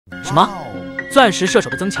什么？钻石射手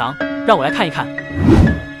的增强，让我来看一看。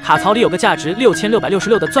卡槽里有个价值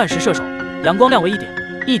6666的钻石射手，阳光亮为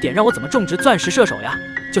1点，让我怎么种植钻石射手呀？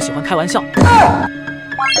就喜欢开玩笑。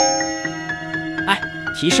哎，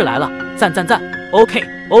提示来了，赞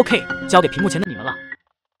，OK， 交给屏幕前的你们了。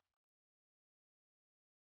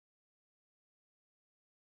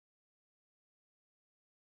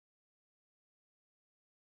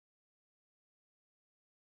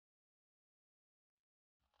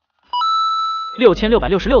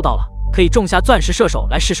6666到了，可以种下钻石射手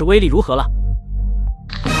来试试威力如何了。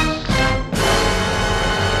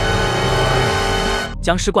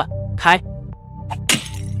僵尸罐开，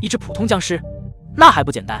一只普通僵尸，那还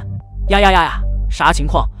不简单？呀，啥情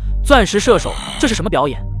况？钻石射手这是什么表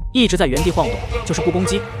演？一直在原地晃动，就是不攻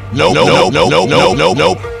击。No。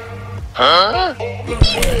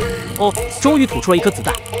哦，终于吐出了一颗子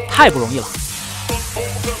弹，太不容易了。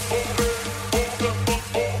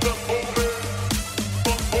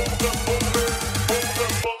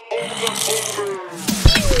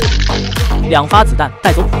2发子弹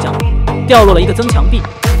带走普将，掉落了一个增强币。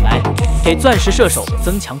来，给钻石射手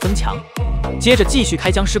增强。接着继续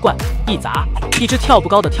开僵尸罐，一砸，一只跳不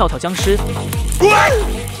高的跳僵尸。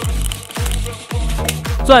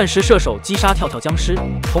钻石射手击杀跳僵尸，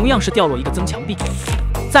同样是掉落一个增强币。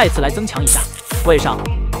再次来增强一下，位上。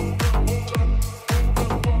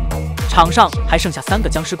场上还剩下3个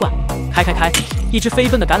僵尸罐，开，一只飞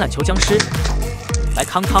奔的橄榄球僵尸。来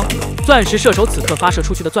康，钻石射手此刻发射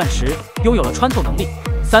出去的钻石拥有了穿透能力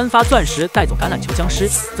，3发钻石带走橄榄球僵尸，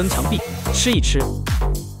增强币吃一吃。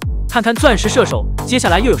看看钻石射手接下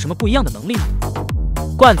来又有什么不一样的能力呢？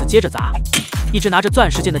罐子接着砸，一只拿着钻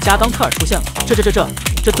石剑的加冈特尔出现了。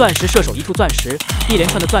这钻石射手一吐钻石，一连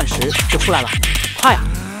串的钻石就出来了。快啊，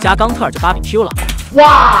加冈特尔就BBQ了。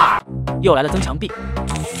哇！又来了增强币。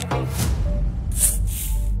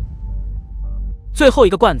最后一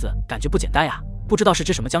个罐子感觉不简单呀。不知道是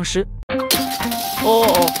只什么僵尸？哦，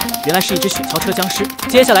原来是一只雪橇车僵尸。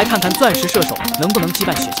接下来看看钻石射手能不能击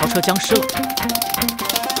败雪橇车僵尸了。